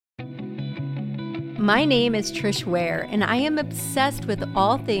My name is Trish Ware, and I am obsessed with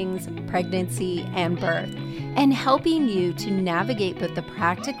all things pregnancy and birth, and helping you to navigate both the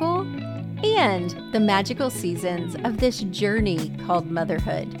practical and the magical seasons of this journey called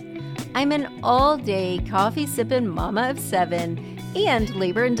motherhood. I'm an all-day coffee-sipping mama of 7 and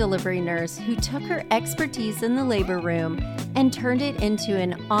labor and delivery nurse who took her expertise in the labor room and turned it into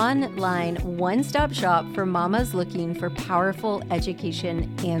an online one-stop shop for mamas looking for powerful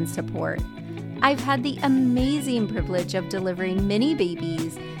education and support. I've had the amazing privilege of delivering many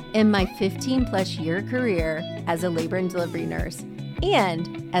babies in my 15-plus year career as a labor and delivery nurse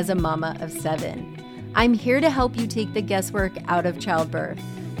and as a mama of 7. I'm here to help you take the guesswork out of childbirth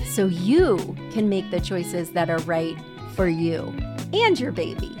so you can make the choices that are right for you and your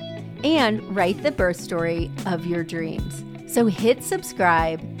baby and write the birth story of your dreams. So hit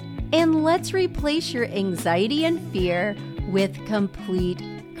subscribe and let's replace your anxiety and fear with complete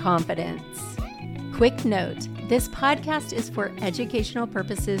confidence. Quick note, this podcast is for educational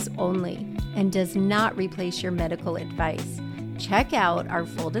purposes only and does not replace your medical advice. Check out our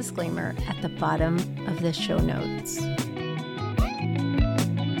full disclaimer at the bottom of the show notes.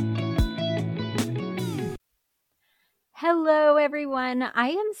 Hello, everyone. I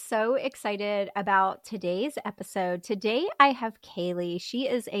am so excited about today's episode. Today, I have Kaylee. She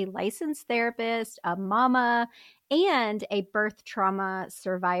is a licensed therapist, a mama, and a birth trauma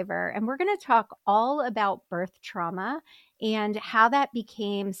survivor. And we're going to talk all about birth trauma and how that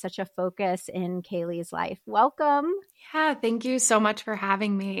became such a focus in Kaylee's life. Welcome. Yeah, thank you so much for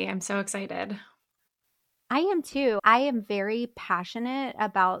having me. I'm so excited. I am too. I am very passionate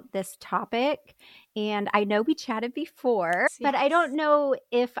about this topic, and I know we chatted before, but I don't know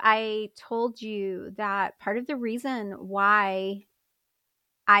if I told you that part of the reason why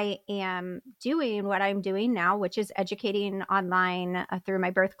I am doing what I'm doing now, which is educating online through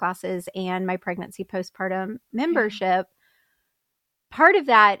my birth classes and my pregnancy postpartum membership. Part of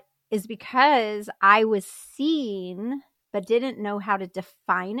that is because I was seeing, but didn't know how to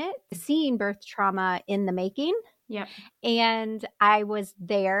define it, seeing birth trauma in the making. Yep. And I was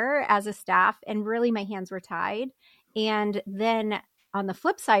there as a staff and really my hands were tied. And then on the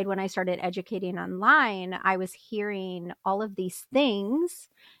flip side, when I started educating online, I was hearing all of these things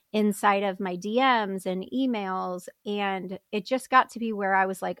inside of my DMs and emails. And it just got to be where I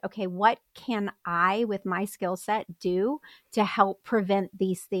was like, okay, what can I with my skill set do to help prevent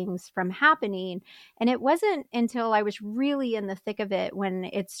these things from happening? And it wasn't until I was really in the thick of it when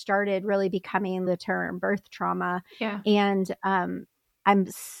it started really becoming the term birth trauma. Yeah. And I'm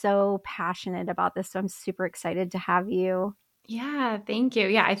so passionate about this. So I'm super excited to have you. Yeah, thank you.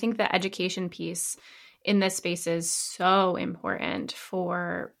 Yeah, I think the education piece in this space is so important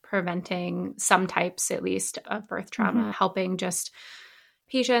for preventing some types, at least, of birth trauma, helping just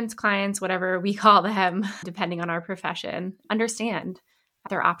patients, clients, whatever we call them, depending on our profession, understand what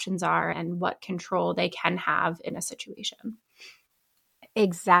their options are and what control they can have in a situation.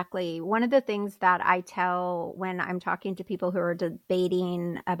 Exactly. One of the things that I tell when I'm talking to people who are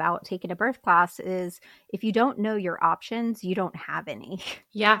debating about taking a birth class is if you don't know your options, you don't have any.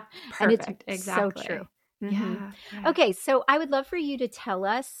 Yeah, perfect. And it's exactly. so true. Yeah. Okay, so I would love for you to tell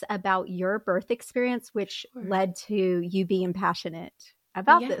us about your birth experience, which led to you being passionate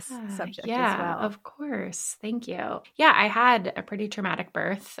about this subject as well. Of course. Thank you. Yeah, I had a pretty traumatic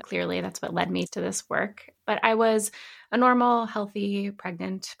birth. Clearly, that's what led me to this work. But I was a normal, healthy,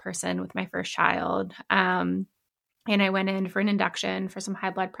 pregnant person with my first child. And I went in for an induction for some high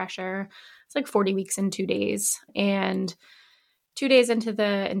blood pressure. It's like 40 weeks and 2 days. And 2 days into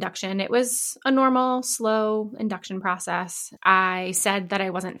the induction, it was a normal, slow induction process. I said that I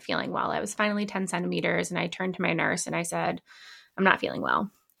wasn't feeling well. I was finally 10 centimeters. And I turned to my nurse and I said, I'm not feeling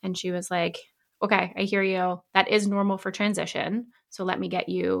well. And she was like, okay, I hear you. That is normal for transition. So let me get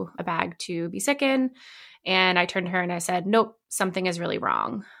you a bag to be sick in. And I turned to her and I said, nope, something is really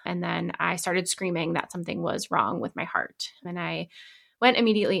wrong. And then I started screaming that something was wrong with my heart. And I went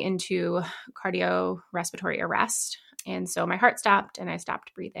immediately into cardiorespiratory arrest. And so my heart stopped and I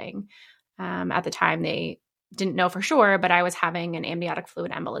stopped breathing. At the time, they didn't know for sure, but I was having an amniotic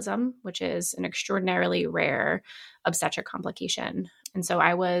fluid embolism, which is an extraordinarily rare obstetric complication. And so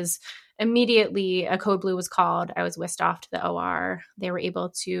I was immediately, a code blue was called. I was whisked off to the OR. They were able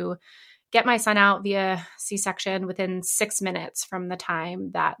to get my son out via C-section within 6 minutes from the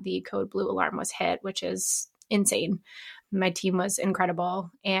time that the code blue alarm was hit, which is insane. My team was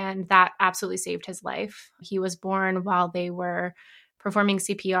incredible, and that absolutely saved his life. He was born while they were performing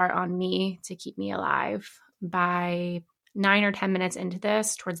CPR on me to keep me alive. By 9 or 10 minutes into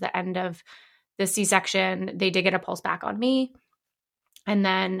this, towards the end of the C-section, they did get a pulse back on me. And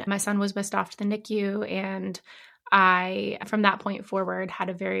then my son was whisked off to the NICU, and I, from that point forward, had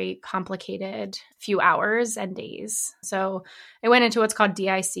a very complicated few hours and days. So I went into what's called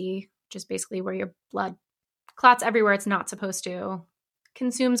DIC, which is basically where your blood clots everywhere it's not supposed to,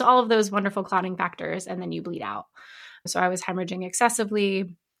 consumes all of those wonderful clotting factors, and then you bleed out. So I was hemorrhaging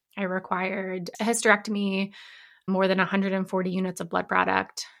excessively. I required a hysterectomy, more than 140 units of blood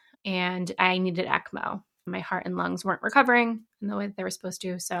product, and I needed ECMO. My heart and lungs weren't recovering in the way that they were supposed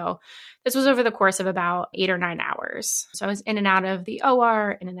to. So this was over the course of about 8 or 9 hours. So I was in and out of the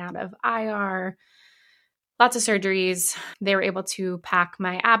OR, in and out of IR, lots of surgeries. They were able to pack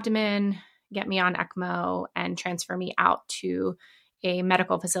my abdomen, get me on ECMO, and transfer me out to a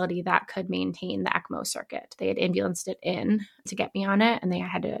medical facility that could maintain the ECMO circuit. They had ambulanced it in to get me on it, and they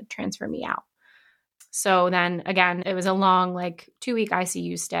had to transfer me out. So then again, it was a long, 2-week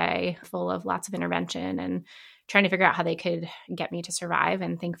ICU stay full of lots of intervention and trying to figure out how they could get me to survive.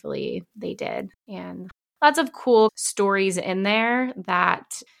 And thankfully they did. And lots of cool stories in there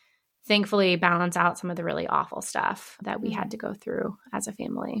that thankfully balance out some of the really awful stuff that we had to go through as a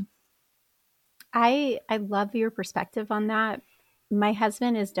family. I love your perspective on that. My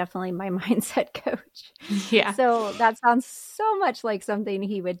husband is definitely my mindset coach. Yeah. So that sounds so much like something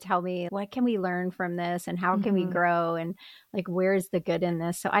he would tell me. What can we learn from this, and how can we grow, and where's the good in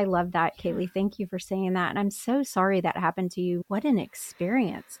this? So I love that, Kaylee. Thank you for saying that. And I'm so sorry that happened to you. What an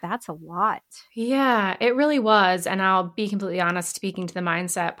experience. That's a lot. Yeah, it really was. And I'll be completely honest, speaking to the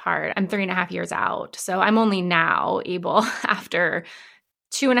mindset part, I'm 3.5 years out. So I'm only now able, after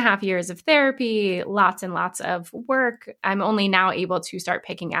 2.5 years of therapy, lots and lots of work, I'm only now able to start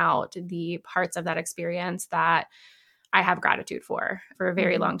picking out the parts of that experience that I have gratitude for. For a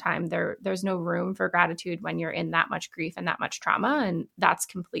very long time, there's no room for gratitude when you're in that much grief and that much trauma, and that's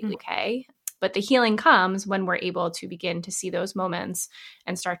completely okay. But the healing comes when we're able to begin to see those moments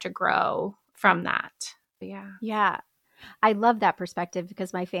and start to grow from that. Yeah. I love that perspective,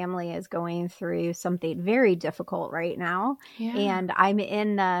 because my family is going through something very difficult right now. Yeah. And I'm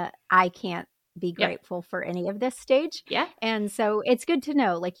in the, I can't be grateful for any of this stage. Yeah. And so it's good to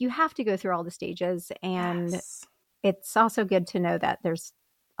know, you have to go through all the stages. And it's also good to know that there's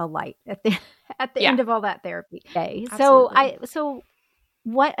a light at the end of all that therapy. Okay. So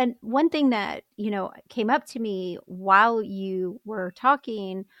one thing that, came up to me while you were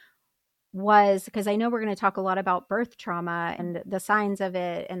talking was, because I know we're going to talk a lot about birth trauma and the signs of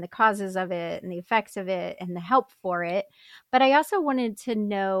it and the causes of it and the effects of it and the help for it. But I also wanted to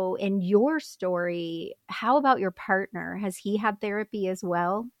know, in your story, how about your partner? Has he had therapy as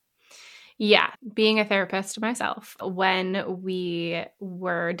well? Yeah, being a therapist myself, when we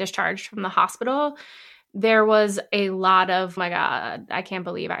were discharged from the hospital, there was a lot of, my God, I can't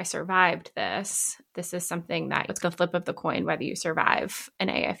believe I survived this. This is something that it's the flip of the coin, whether you survive an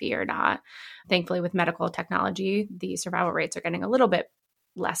AFE or not. Thankfully, with medical technology, the survival rates are getting a little bit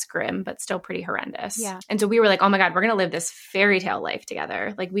less grim, but still pretty horrendous. Yeah. And so we were like, oh my God, we're going to live this fairy tale life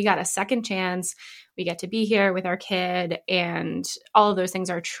together. We got a second chance. We get to be here with our kid, and all of those things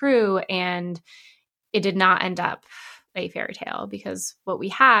are true. And it did not end up a fairy tale, because what we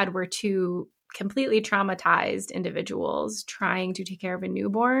had were two completely traumatized individuals trying to take care of a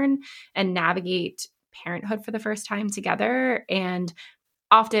newborn and navigate parenthood for the first time together. And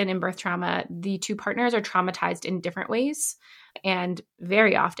often in birth trauma, the two partners are traumatized in different ways. And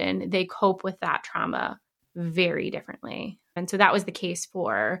very often they cope with that trauma very differently. And so that was the case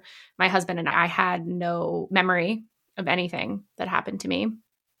for my husband and I. I had no memory of anything that happened to me.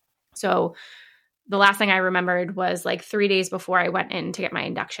 So the last thing I remembered was 3 days before I went in to get my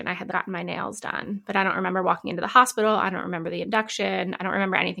induction. I had gotten my nails done, but I don't remember walking into the hospital. I don't remember the induction. I don't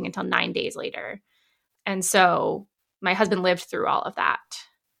remember anything until 9 days later. And so my husband lived through all of that.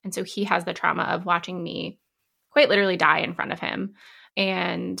 And so he has the trauma of watching me quite literally die in front of him.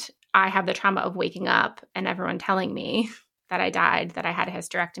 And I have the trauma of waking up and everyone telling me that I died, that I had a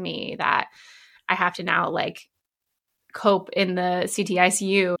hysterectomy, that I have to now cope in the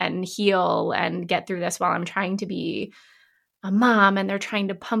CTICU and heal and get through this while I'm trying to be a mom, and they're trying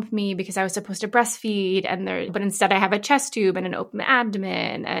to pump me because I was supposed to breastfeed, but instead I have a chest tube and an open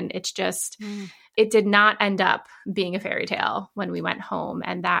abdomen, and it's just it did not end up being a fairy tale when we went home.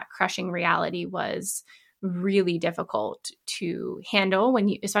 And that crushing reality was really difficult to handle,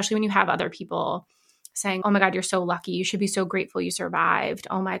 especially when you have other people saying, oh my God, you're so lucky. You should be so grateful you survived.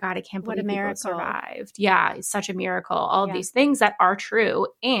 Oh my God, I can't believe people survived. Yeah, it's such a miracle. All of these things that are true.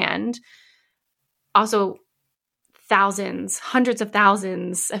 And also thousands, hundreds of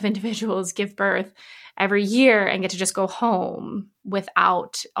thousands of individuals give birth every year and get to just go home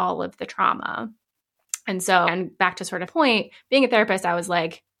without all of the trauma. And back to sort of point, being a therapist, I was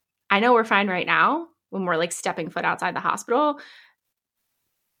like, I know we're fine right now when we're like stepping foot outside the hospital,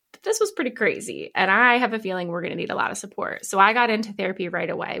 but this was pretty crazy. And I have a feeling we're going to need a lot of support. So I got into therapy right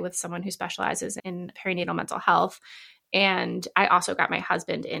away with someone who specializes in perinatal mental health. And I also got my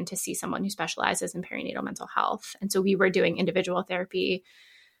husband in to see someone who specializes in perinatal mental health. And so we were doing individual therapy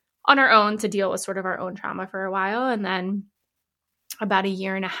on our own to deal with sort of our own trauma for a while. And then about 1.5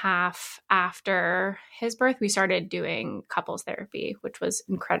 years after his birth, we started doing couples therapy, which was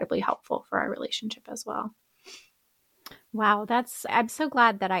incredibly helpful for our relationship as well. Wow, I'm so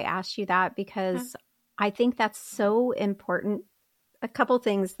glad that I asked you that, because I think that's so important. A couple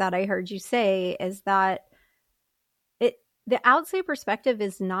things that I heard you say is that the outside perspective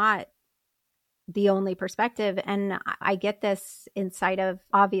is not the only perspective. And I get this inside of,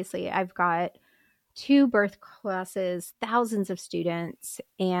 obviously, I've got 2 birth classes, thousands of students.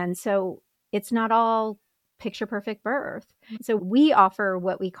 And so it's not all picture perfect birth. So we offer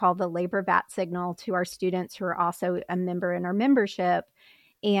what we call the labor bat signal to our students who are also a member in our membership.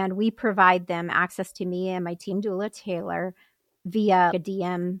 And we provide them access to me and my team doula, Taylor, via a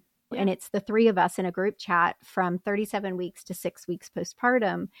DM. And it's the 3 of us in a group chat from 37 weeks to 6 weeks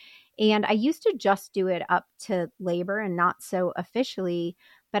postpartum. And I used to just do it up to labor and not so officially,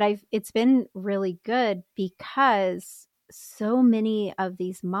 but it's been really good because so many of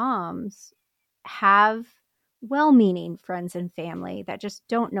these moms have well-meaning friends and family that just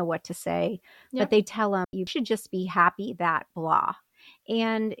don't know what to say, but they tell them, you should just be happy that blah.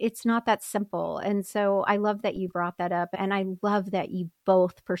 And it's not that simple. And so I love that you brought that up. And I love that you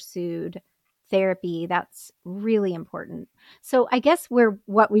both pursued therapy. That's really important. So I guess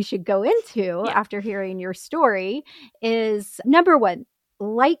what we should go into after hearing your story is, number one,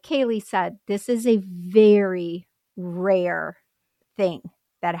 like Kaylee said, this is a very rare thing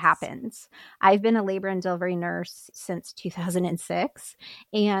that happens. I've been a labor and delivery nurse since 2006,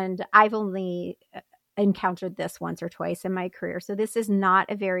 and I've only encountered this once or twice in my career. So this is not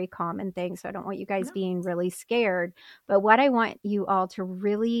a very common thing. So I don't want you guys being really scared. But what I want you all to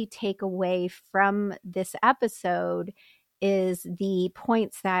really take away from this episode is the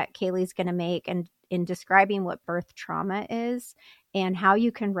points that Kaylee's going to make, and in describing what birth trauma is and how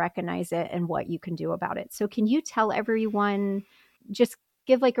you can recognize it and what you can do about it. So can you tell everyone, just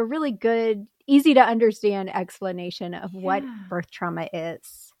give like a really good, easy to understand explanation of what birth trauma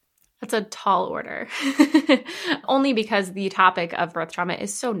is? That's a tall order, only because the topic of birth trauma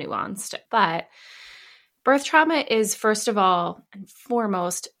is so nuanced. But birth trauma is, first of all and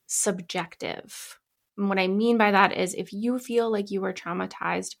foremost, subjective. And what I mean by that is, if you feel like you were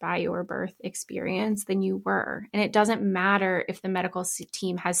traumatized by your birth experience, then you were. And it doesn't matter if the medical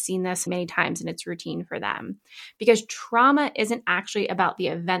team has seen this many times and it's routine for them. Because trauma isn't actually about the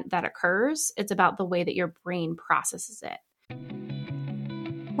event that occurs. It's about the way that your brain processes it.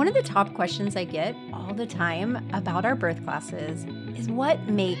 One of the top questions I get all the time about our birth classes is what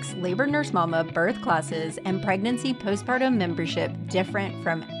makes Labor Nurse Mama birth classes and pregnancy postpartum membership different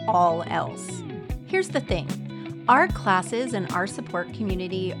from all else. Here's the thing. Our classes and our support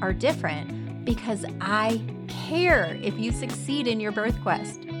community are different because I care if you succeed in your birth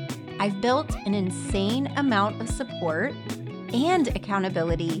quest. I've built an insane amount of support and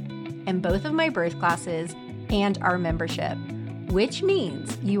accountability in both of my birth classes and our membership, which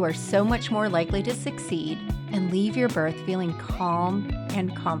means you are so much more likely to succeed and leave your birth feeling calm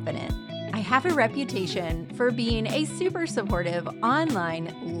and confident. I have a reputation for being a super supportive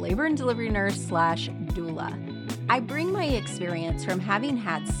online labor and delivery nurse / doula. I bring my experience from having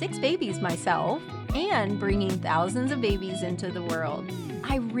had 6 babies myself and bringing thousands of babies into the world.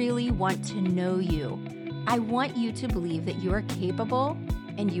 I really want to know you. I want you to believe that you are capable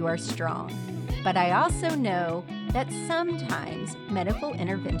and you are strong. But I also know that sometimes medical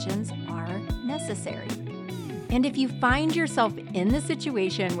interventions are necessary. And if you find yourself in the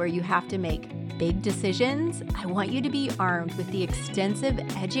situation where you have to make big decisions, I want you to be armed with the extensive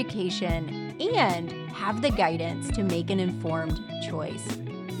education and have the guidance to make an informed choice.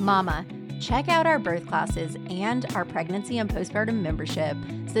 Mama, check out our birth classes and our pregnancy and postpartum membership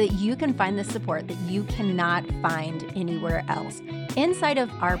so that you can find the support that you cannot find anywhere else. Inside of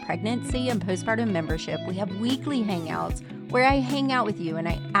our pregnancy and postpartum membership, we have weekly hangouts where I hang out with you and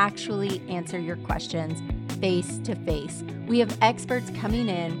I actually answer your questions face to face. We have experts coming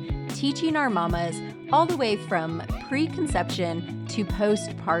in, teaching our mamas all the way from preconception to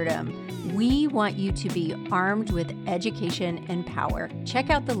postpartum. We want you to be armed with education and power. Check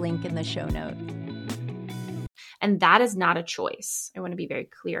out the link in the show note. And that is not a choice. I want to be very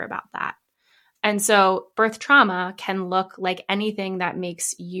clear about that. And so birth trauma can look like anything that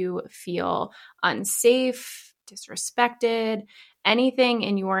makes you feel unsafe, disrespected, anything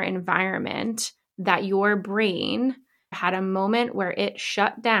in your environment that your brain had a moment where it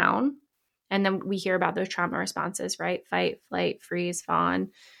shut down. And then we hear about those trauma responses, right? Fight, flight, freeze, fawn.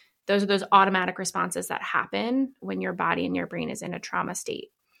 Those are those automatic responses that happen when your body and your brain is in a trauma state.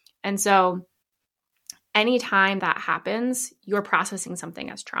 And so anytime that happens, you're processing something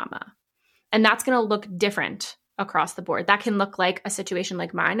as trauma. And that's going to look different across the board. That can look like a situation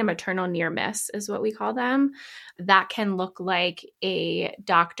like mine, a maternal near miss is what we call them. That can look like a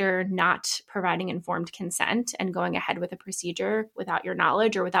doctor not providing informed consent and going ahead with a procedure without your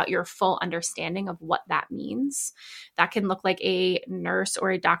knowledge or without your full understanding of what that means. That can look like a nurse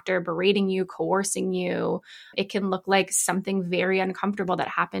or a doctor berating you, coercing you. It can look like something very uncomfortable that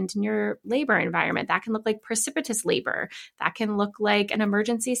happened in your labor environment. That can look like precipitous labor. That can look like an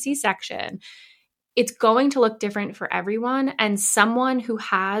emergency C-section. It's going to look different for everyone. And someone who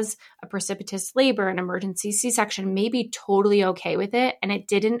has a precipitous labor, an emergency C-section, may be totally okay with it, and it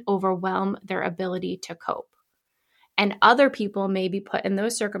didn't overwhelm their ability to cope. And other people may be put in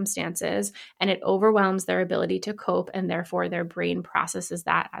those circumstances, and it overwhelms their ability to cope, and therefore their brain processes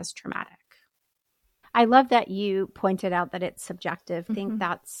that as traumatic. I love that you pointed out that it's subjective. I think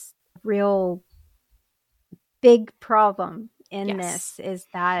that's a real big problem in this, is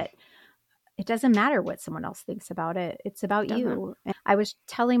that it doesn't matter what someone else thinks about it. It's about you. And I was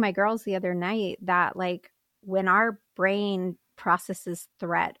telling my girls the other night that, like, when our brain processes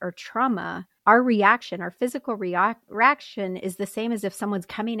threat or trauma, our reaction, our physical reaction is the same as if someone's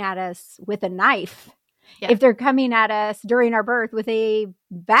coming at us with a knife. Yeah. If they're coming at us during our birth with a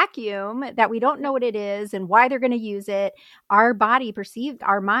vacuum that we don't know what it is and why they're going to use it, our mind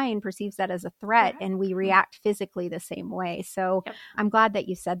perceives that as a threat, and we react physically the same way. So I'm glad that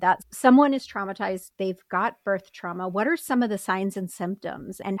you said that. Someone is traumatized. They've got birth trauma. What are some of the signs and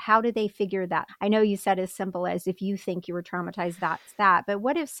symptoms, and how do they figure that? I know you said as simple as if you think you were traumatized, that's that. But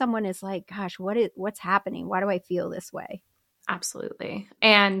what if someone is like, gosh, what's happening? Why do I feel this way? Absolutely.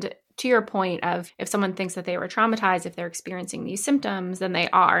 And to your point of, if someone thinks that they were traumatized, if they're experiencing these symptoms, then they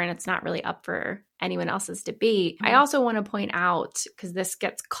are, and it's not really up for anyone else's debate. I also want to point out, because this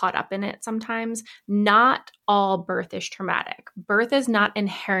gets caught up in it sometimes, not all birth is traumatic. Birth is not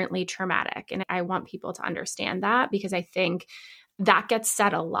inherently traumatic. And I want people to understand that, because I think that gets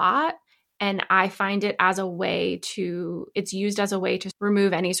said a lot. And I find it as a way to, it's used as a way to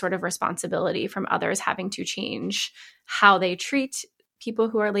remove any sort of responsibility from others having to change how they treat people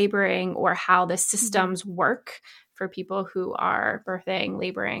who are laboring, or how the systems work for people who are birthing,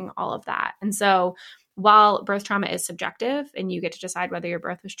 laboring, all of that. And so while birth trauma is subjective and you get to decide whether your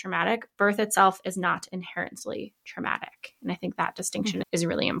birth was traumatic, birth itself is not inherently traumatic. And I think that distinction is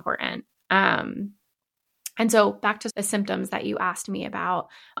really important. And so back to the symptoms that you asked me about,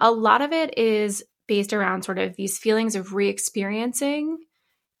 a lot of it is based around sort of these feelings of re-experiencing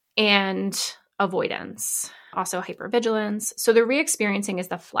and avoidance, also hypervigilance. So the re-experiencing is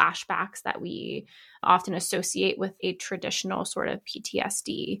the flashbacks that we often associate with a traditional sort of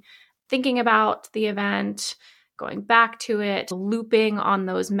PTSD, thinking about the event, going back to it, looping on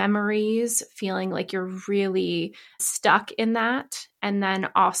those memories, feeling like you're really stuck in that, and then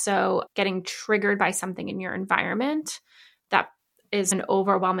also getting triggered by something in your environment that is an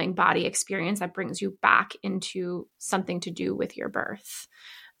overwhelming body experience that brings you back into something to do with your birth.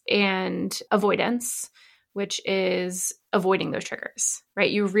 And avoidance, which is avoiding those triggers,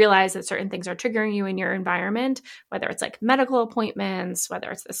 right? You realize that certain things are triggering you in your environment, whether it's like medical appointments, whether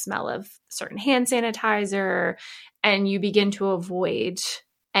it's the smell of certain hand sanitizer, and you begin to avoid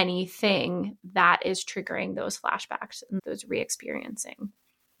anything that is triggering those flashbacks and those re-experiencing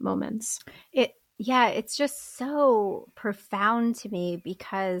moments. It's just so profound to me,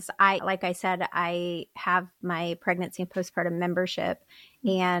 because like I said, I have my pregnancy and postpartum membership,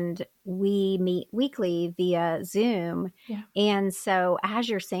 and we meet weekly via Zoom. Yeah. And so as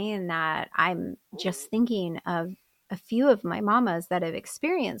you're saying that, I'm just thinking of a few of my mamas that have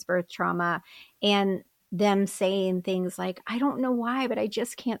experienced birth trauma, and them saying things like, I don't know why, but I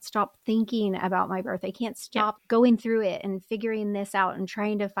just can't stop thinking about my birth. I can't stop going through it and figuring this out and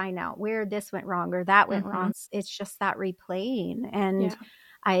trying to find out where this went wrong or that went wrong. It's just that replaying. And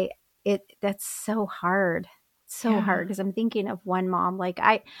that's so hard. So hard, because I'm thinking of one mom, like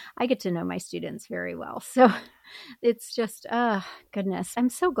I get to know my students very well. So it's just, goodness, I'm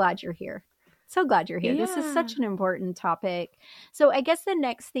so glad you're here. So glad you're here. Yeah. This is such an important topic. So I guess the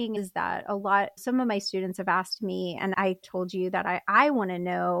next thing is that some of my students have asked me, and I told you that I want to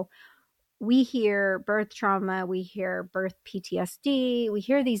know, we hear birth trauma, we hear birth PTSD, we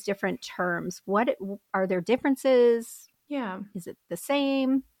hear these different terms. What are there differences? Yeah. Is it the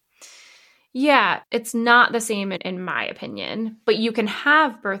same? Yeah, it's not the same in my opinion, but you can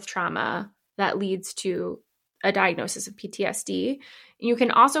have birth trauma that leads to a diagnosis of PTSD. You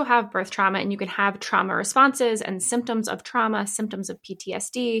can also have birth trauma, and you can have trauma responses and symptoms of trauma, symptoms of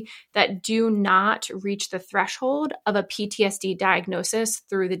PTSD that do not reach the threshold of a PTSD diagnosis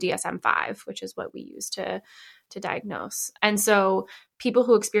through the DSM-5, which is what we use to diagnose. And so people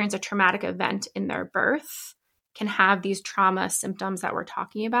who experience a traumatic event in their birth can have these trauma symptoms that we're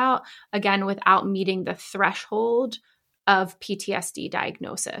talking about, again, without meeting the threshold of PTSD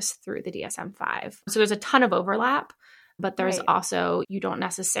diagnosis through the DSM-5. So there's a ton of overlap, but there's Right. also, you don't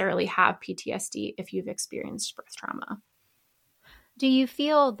necessarily have PTSD if you've experienced birth trauma. Do you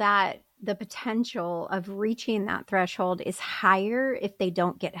feel that the potential of reaching that threshold is higher if they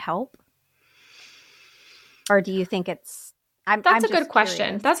don't get help? Or do you think it's That's a good question.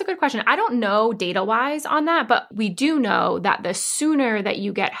 Curious. That's a good question. I don't know data-wise on that, but we do know that the sooner that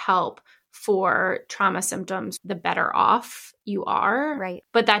you get help for trauma symptoms, the better off you are. Right.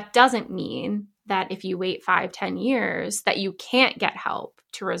 But that doesn't mean that if you wait 5-10 years that you can't get help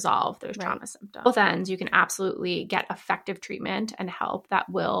to resolve those trauma symptoms. Both ends, you can absolutely get effective treatment and help that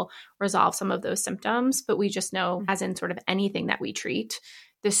will resolve some of those symptoms. But we just know, as in sort of anything that we treat,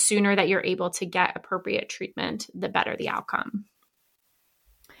 the sooner that you're able to get appropriate treatment, the better the outcome.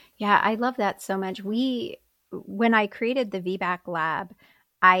 Yeah, I love that so much. When I created the VBAC lab,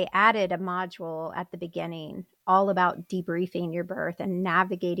 I added a module at the beginning all about debriefing your birth and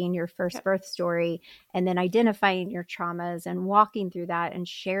navigating your first birth story, and then identifying your traumas and walking through that and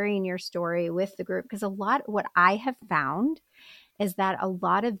sharing your story with the group. Because what I have found is that a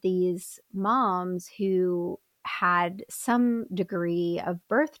lot of these moms who had some degree of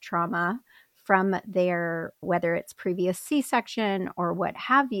birth trauma from their, whether it's previous C-section or what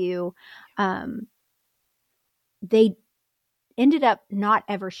have you, they ended up not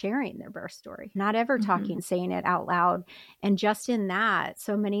ever sharing their birth story, not ever talking, saying it out loud. And just in that,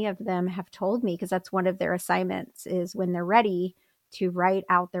 so many of them have told me, because that's one of their assignments, is when they're ready to write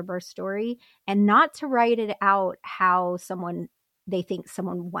out their birth story, and not to write it out how they think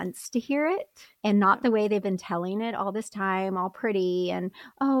someone wants to hear it, and not the way they've been telling it all this time, all pretty and,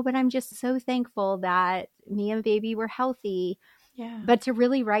 oh, but I'm just so thankful that me and baby were healthy. Yeah. But to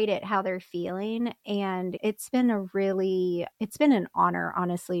really write it how they're feeling. And it's been an honor,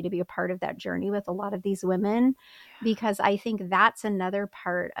 honestly, to be a part of that journey with a lot of these women, because I think that's another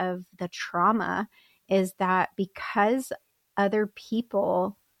part of the trauma, is that because other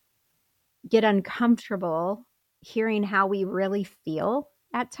people get uncomfortable hearing how we really feel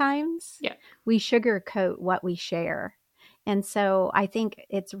at times, we sugarcoat what we share. And so I think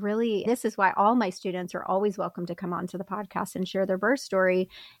this is why all my students are always welcome to come onto the podcast and share their birth story.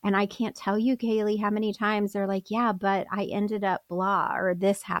 And I can't tell you, Kaylee, how many times they're like, yeah, but I ended up blah, or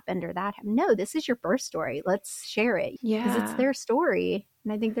this happened or that happened. No, this is your birth story. Let's share it. Because it's their story.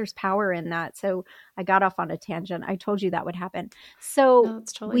 And I think there's power in that. So I got off on a tangent. I told you that would happen. So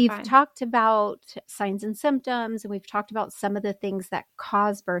that's totally we've fine. talked about signs and symptoms, and we've talked about some of the things that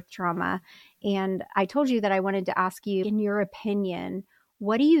cause birth trauma. And I told you that I wanted to ask you, in your opinion,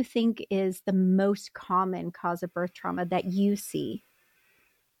 what do you think is the most common cause of birth trauma that you see?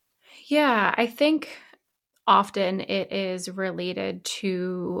 Yeah, I think often it is related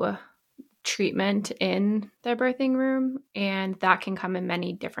to treatment in the birthing room, and that can come in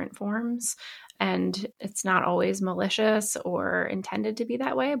many different forms. And it's not always malicious or intended to be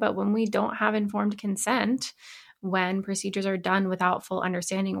that way, but when we don't have informed consent, when procedures are done without full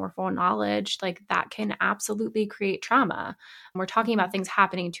understanding or full knowledge, like that can absolutely create trauma. We're talking about things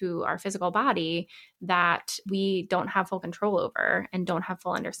happening to our physical body that we don't have full control over and don't have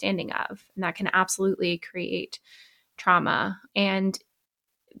full understanding of. And that can absolutely create trauma. And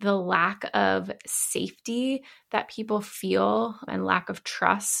the lack of safety that people feel and lack of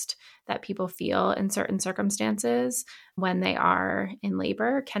trust that people feel in certain circumstances when they are in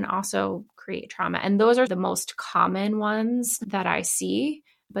labor can also create trauma. And those are the most common ones that I see.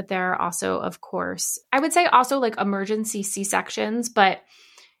 But there are also, of course, I would say also like emergency C-sections, but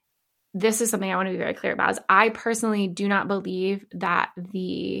this is something I want to be very clear about, is I personally do not believe that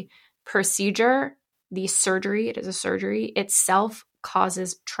the procedure, the surgery, it is a surgery itself,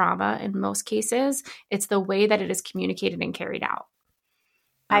 causes trauma in most cases. It's the way that it is communicated and carried out.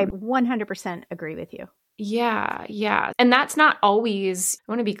 I 100% agree with you. Yeah. And that's not always,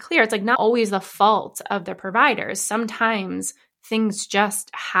 I want to be clear, it's like not always the fault of the providers. Sometimes things just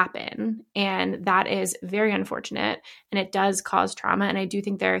happen. And that is very unfortunate. And it does cause trauma. And I do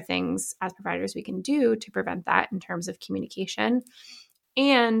think there are things as providers we can do to prevent that in terms of communication.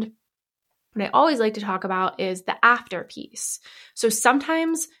 And what I always like to talk about is the after piece. So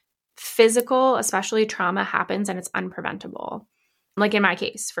sometimes physical, especially trauma, happens and it's unpreventable. Like in my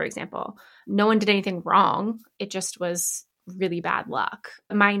case, for example, no one did anything wrong. It just was really bad luck.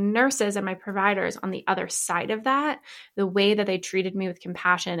 My nurses and my providers on the other side of that, the way that they treated me with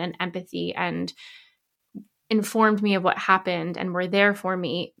compassion and empathy and informed me of what happened and were there for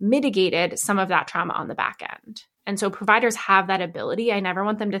me, mitigated some of that trauma on the back end. And so providers have that ability. I never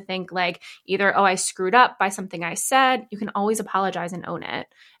want them to think like either, oh, I screwed up by something I said. You can always apologize and own it.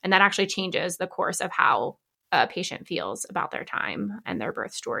 And that actually changes the course of how a patient feels about their time and their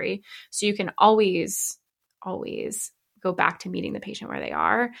birth story. So you can always go back to meeting the patient where they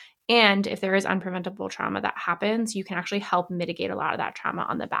are. And if there is unpreventable trauma that happens, you can actually help mitigate a lot of that trauma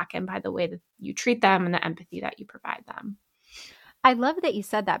on the back end by the way that you treat them and the empathy that you provide them. I love that you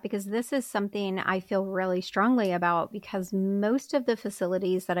said that, because this is something I feel really strongly about, because most of the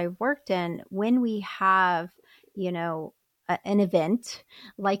facilities that I've worked in, when we have, an event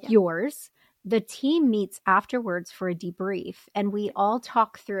like yours, the team meets afterwards for a debrief, and we all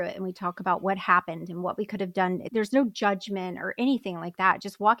talk through it and we talk about what happened and what we could have done. There's no judgment or anything like that,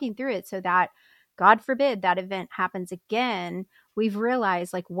 just walking through it so that, God forbid, that event happens again, we've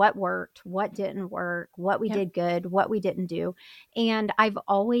realized like what worked, what didn't work, what we did good, what we didn't do. And I've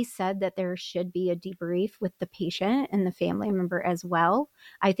always said that there should be a debrief with the patient and the family member as well.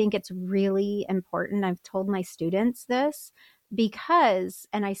 I think it's really important. I've told my students this because,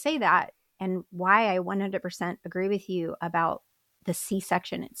 and I say that, and why I 100% agree with you about the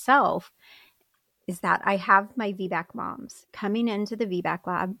C-section itself, is that I have my VBAC moms coming into the VBAC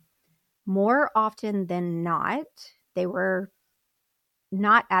lab. More often than not, they were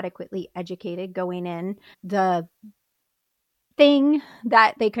not adequately educated going in. The thing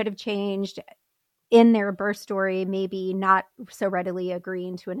that they could have changed in their birth story, maybe not so readily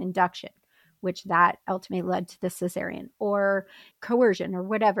agreeing to an induction, which that ultimately led to the cesarean or coercion or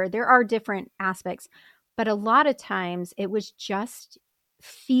whatever. There are different aspects, but a lot of times it was just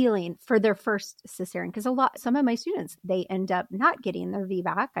feeling for their first cesarean, because some of my students, they end up not getting their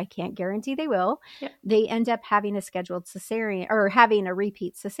VBAC. I can't guarantee they will. They end up having a scheduled cesarean or having a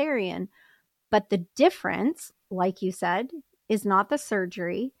repeat cesarean. But the difference, like you said, is not the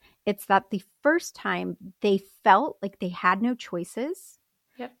surgery. It's that the first time they felt like they had no choices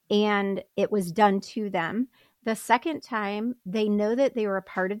and it was done to them. The second time, they know that they were a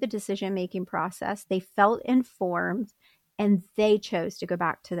part of the decision-making process. They felt informed and they chose to go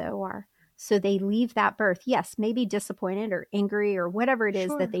back to the OR. So they leave that birth, yes, maybe disappointed or angry or whatever it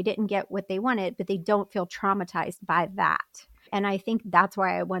is that they didn't get what they wanted, but they don't feel traumatized by that. And I think that's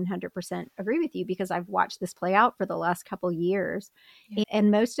why I 100% agree with you, because I've watched this play out for the last couple of years.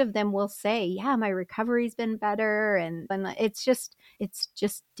 And most of them will say, yeah, my recovery's been better. And it's just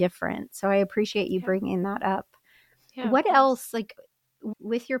different. So I appreciate you bringing that up. What else, like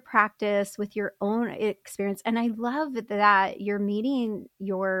with your practice, with your own experience? And I love that you're meeting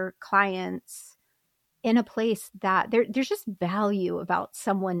your clients in a place that there's just value about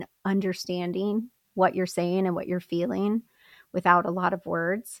someone understanding what you're saying and what you're feeling without a lot of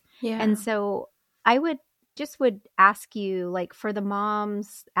words. And so I would ask you, like, for the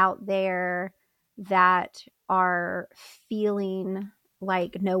moms out there that are feeling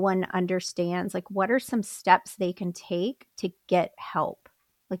like no one understands, like, what are some steps they can take to get help?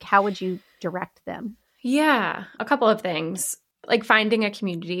 Like, how would you direct them? Yeah, a couple of things. Like finding a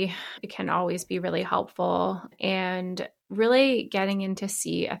community, it can always be really helpful, and really getting in to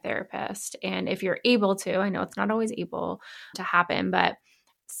see a therapist. And if you're able to, I know it's not always able to happen, but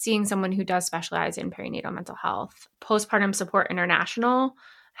seeing someone who does specialize in perinatal mental health. Postpartum Support International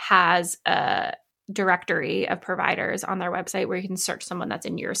has a directory of providers on their website where you can search someone that's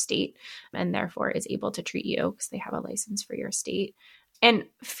in your state and therefore is able to treat you because they have a license for your state. And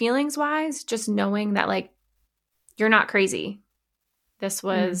feelings wise, just knowing that, like, you're not crazy. This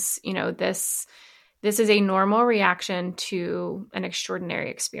was, this is a normal reaction to an extraordinary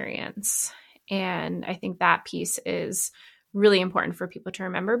experience. And I think that piece is really important for people to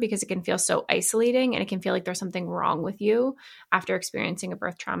remember, because it can feel so isolating and it can feel like there's something wrong with you after experiencing a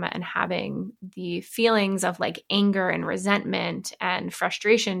birth trauma and having the feelings of like anger and resentment and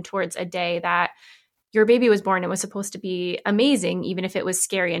frustration towards a day that your baby was born and was supposed to be amazing. Even if it was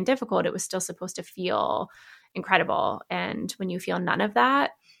scary and difficult, it was still supposed to feel incredible. And when you feel none of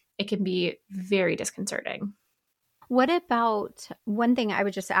that, it can be very disconcerting. What about, one thing I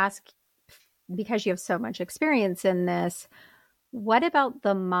would just ask, because you have so much experience in this, What about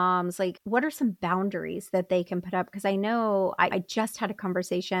the moms? Like, what are some boundaries that they can put up? Because I know I just had a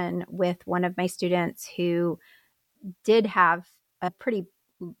conversation with one of my students who did have a pretty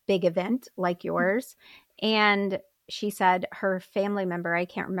big event like yours. And she said her family member, I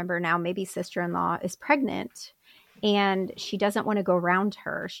can't remember now, maybe sister-in-law, is pregnant and she doesn't want to go around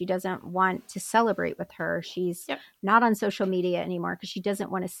her. She doesn't want to celebrate with her. She's Yep. not on social media anymore because she doesn't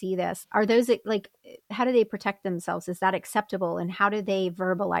want to see this. Are those like, how do they protect themselves? Is that acceptable? And how do they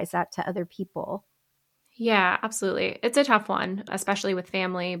verbalize that to other people? Yeah, absolutely. It's a tough one, especially with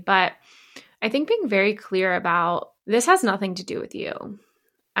family, but I think being very clear about this has nothing to do with you,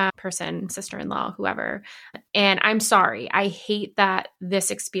 person, sister-in-law, whoever. And I'm sorry. I hate that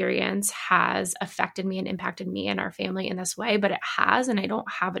this experience has affected me and impacted me and our family in this way, but it has, and I don't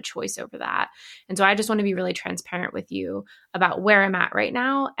have a choice over that. And so I just want to be really transparent with you about where I'm at right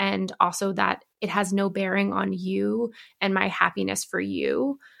now, and also that it has no bearing on you and my happiness for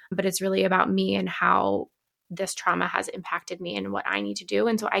you, but it's really about me and how this trauma has impacted me and what I need to do.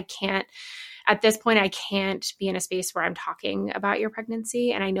 And so I can't, at this point, I can't be in a space where I'm talking about your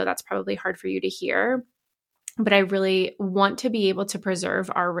pregnancy. And I know that's probably hard for you to hear, but I really want to be able to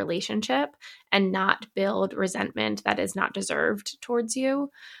preserve our relationship and not build resentment that is not deserved towards you.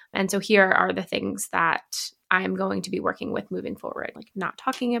 And so here are the things that I'm going to be working with moving forward, like not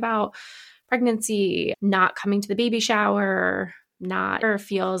talking about pregnancy, not coming to the baby shower, not or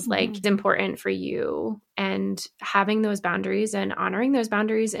feels like it's important for you, and having those boundaries and honoring those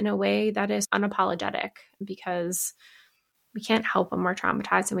boundaries in a way that is unapologetic, because we can't help when we're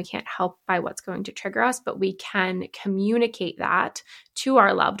traumatized and we can't help by what's going to trigger us, but we can communicate that to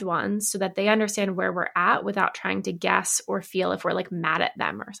our loved ones so that they understand where we're at without trying to guess or feel if we're like mad at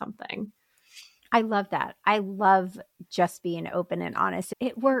them or something. I love that. I love just being open and honest.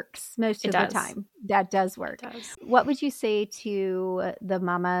 It works most of the time. That does work. What would you say to the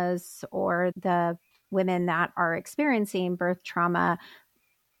mamas or the women that are experiencing birth trauma,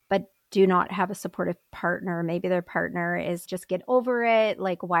 but do not have a supportive partner? Maybe their partner is just get over it.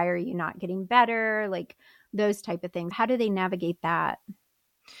 Like, why are you not getting better? Like those type of things. How do they navigate that?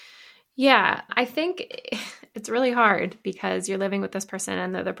 Yeah, I think it's really hard because you're living with this person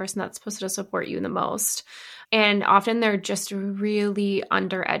and they're the person that's supposed to support you the most. And often they're just really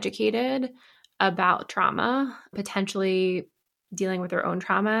undereducated about trauma, potentially dealing with their own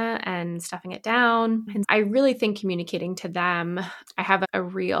trauma and stuffing it down. And I really think communicating to them, I have a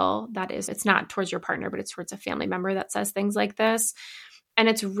reel that is, it's not towards your partner, but it's towards a family member that says things like this. And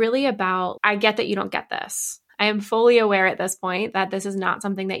it's really about, I get that you don't get this. I am fully aware at this point that this is not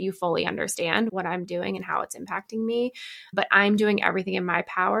something that you fully understand what I'm doing and how it's impacting me, but I'm doing everything in my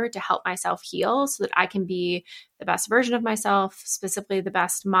power to help myself heal so that I can be the best version of myself, specifically the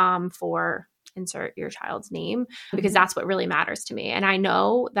best mom for insert your child's name, because that's what really matters to me. And I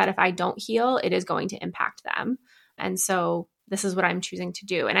know that if I don't heal, it is going to impact them. And so this is what I'm choosing to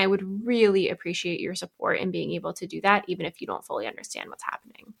do. And I would really appreciate your support in being able to do that, even if you don't fully understand what's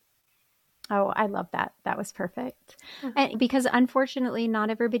happening. Oh, I love that. That was perfect. And because unfortunately, not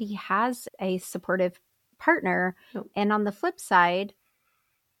everybody has a supportive partner. Nope. And on the flip side,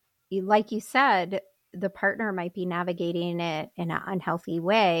 like you said, the partner might be navigating it in an unhealthy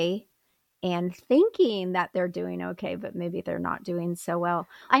way and thinking that they're doing okay, but maybe they're not doing so well.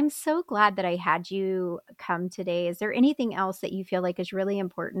 I'm so glad that I had you come today. Is there anything else that you feel like is really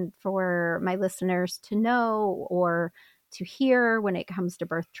important for my listeners to know or to hear when it comes to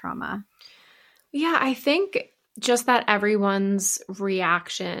birth trauma? Yeah, I think just that everyone's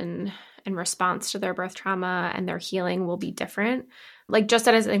reaction and response to their birth trauma and their healing will be different. Like just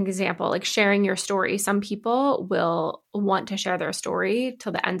as an example, like sharing your story, some people will want to share their story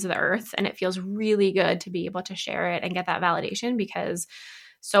till the ends of the earth. And it feels really good to be able to share it and get that validation, because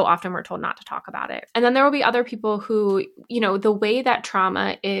so often we're told not to talk about it. And then there will be other people who, the way that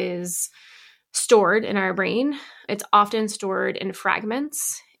trauma is stored in our brain, it's often stored in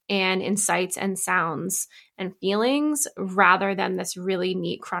fragments and in sights and sounds and feelings rather than this really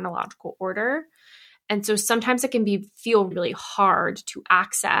neat chronological order. And so sometimes it can feel really hard to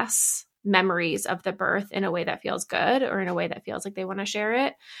access memories of the birth in a way that feels good or in a way that feels like they want to share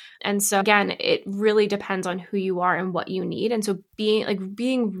it. And so again, it really depends on who you are and what you need. And so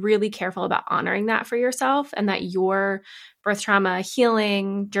being really careful about honoring that for yourself, and that your birth trauma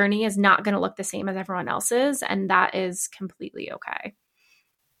healing journey is not going to look the same as everyone else's. And that is completely okay.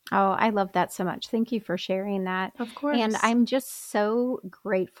 Oh, I love that so much. Thank you for sharing that. Of course. And I'm just so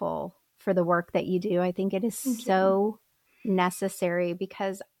grateful for the work that you do. I think it is so necessary,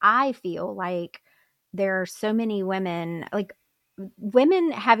 because I feel like there are so many women, like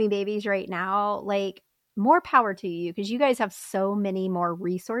women having babies right now, like more power to you, because you guys have so many more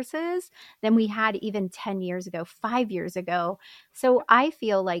resources than we had even 10 years ago, 5 years ago. So I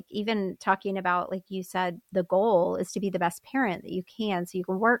feel like, even talking about, like you said, the goal is to be the best parent that you can so you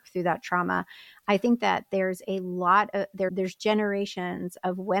can work through that trauma. I think that there's a lot of there's generations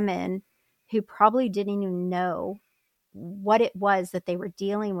of women who probably didn't even know what it was that they were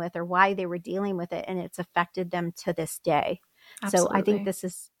dealing with or why they were dealing with it, and it's affected them to this day. So I think Absolutely. this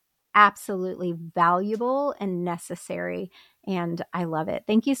is absolutely valuable and necessary, and I love it.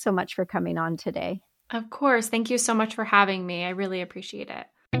 Thank you so much for coming on today. Of course. Thank you so much for having me. I really appreciate it.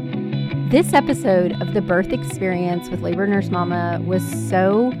 This episode of The Birth Experience with Labor Nurse Mama was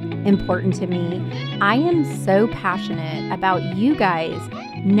so important to me. I am so passionate about you guys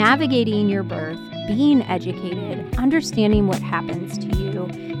navigating your birth, being educated, understanding what happens to you,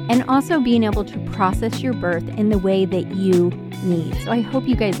 and also being able to process your birth in the way that you need. So I hope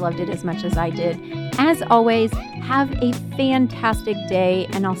you guys loved it as much as I did. As always, have a fantastic day,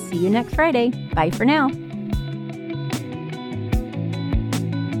 and I'll see you next Friday. Bye for now.